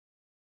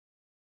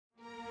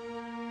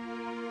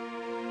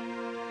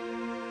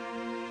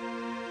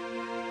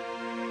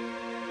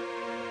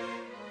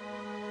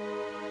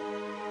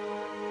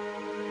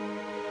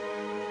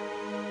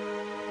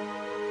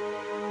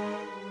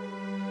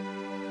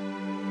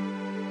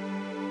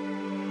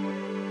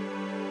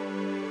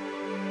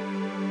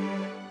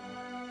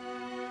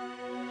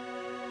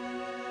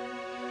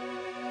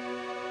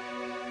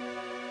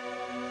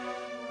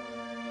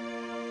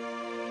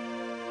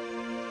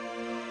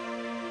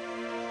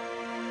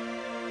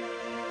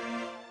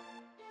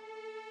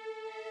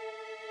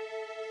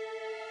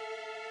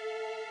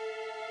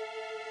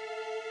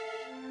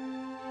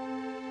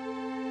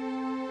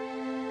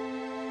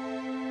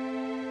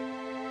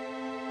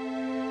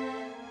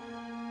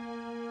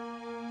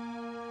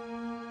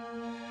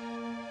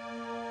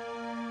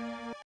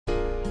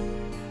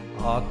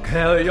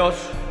Aquellos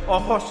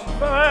ojos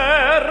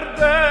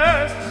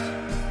verdes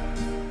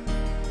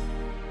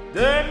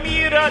de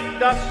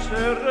mirada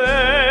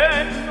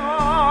serena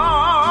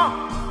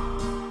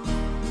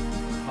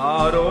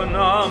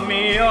arona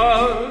mi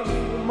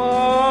alma,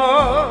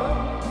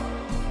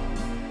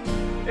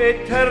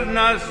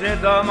 eterna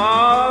sed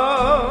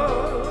amar.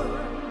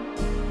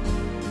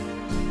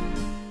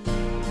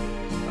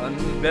 Tan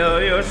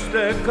bellos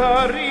de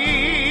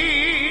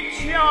caricias,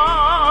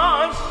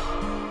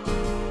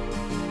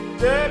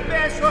 de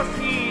besos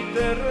y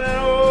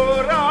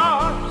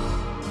ternuras,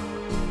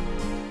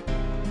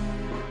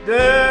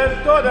 de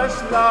todas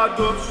las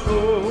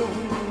dulzuras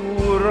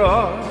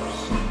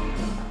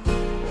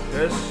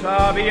que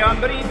sabían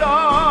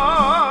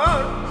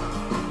brindar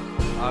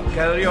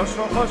aquellos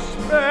ojos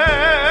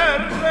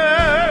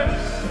verdes,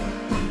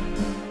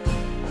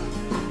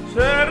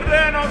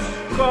 serenos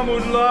como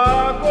un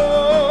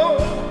lago,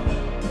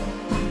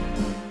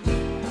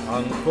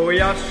 en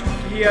cuyas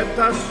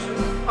quietas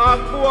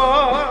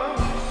aguas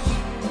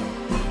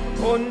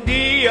un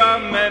día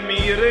me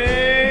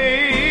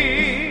miré.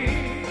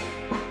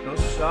 No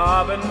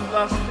saben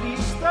las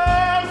tristezas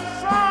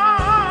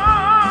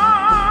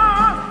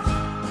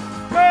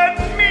que en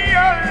mi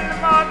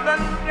alma han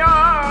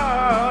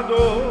dañado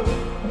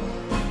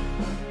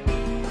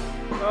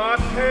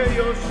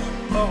aquellos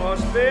ojos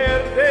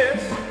verdes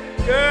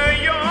que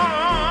yo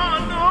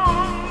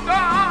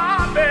nunca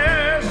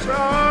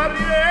besaré.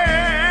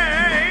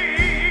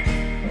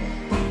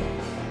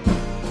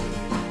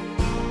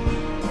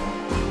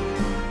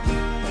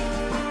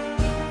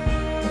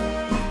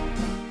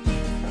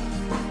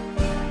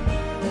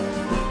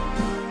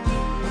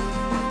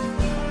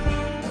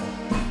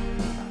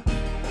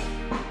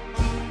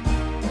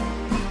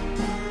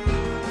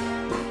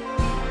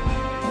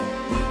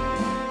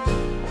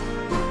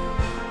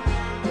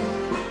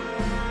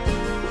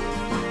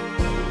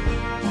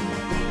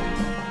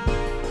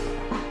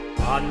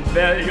 Tan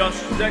bellos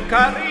de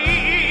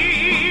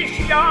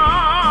caricias,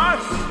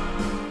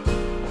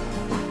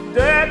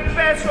 de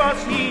besos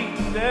y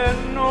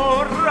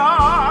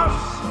ternuras,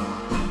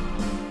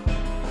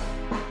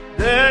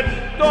 de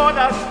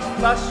todas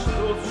las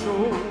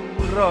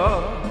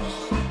dulzuras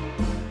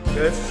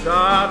que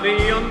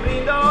sabían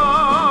brindar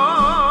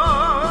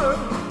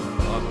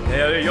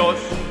aquellos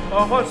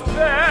ojos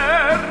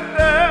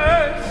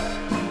verdes,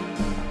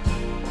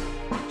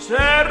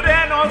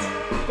 serenos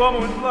como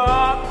un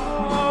lago,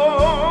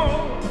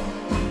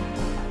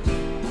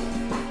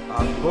 a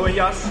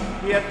cuyas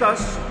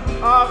quietas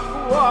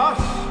aguas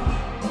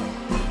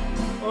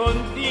un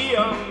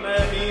día me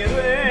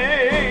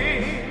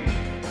miré.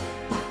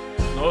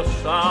 No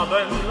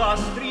saben las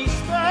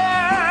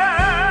tristezas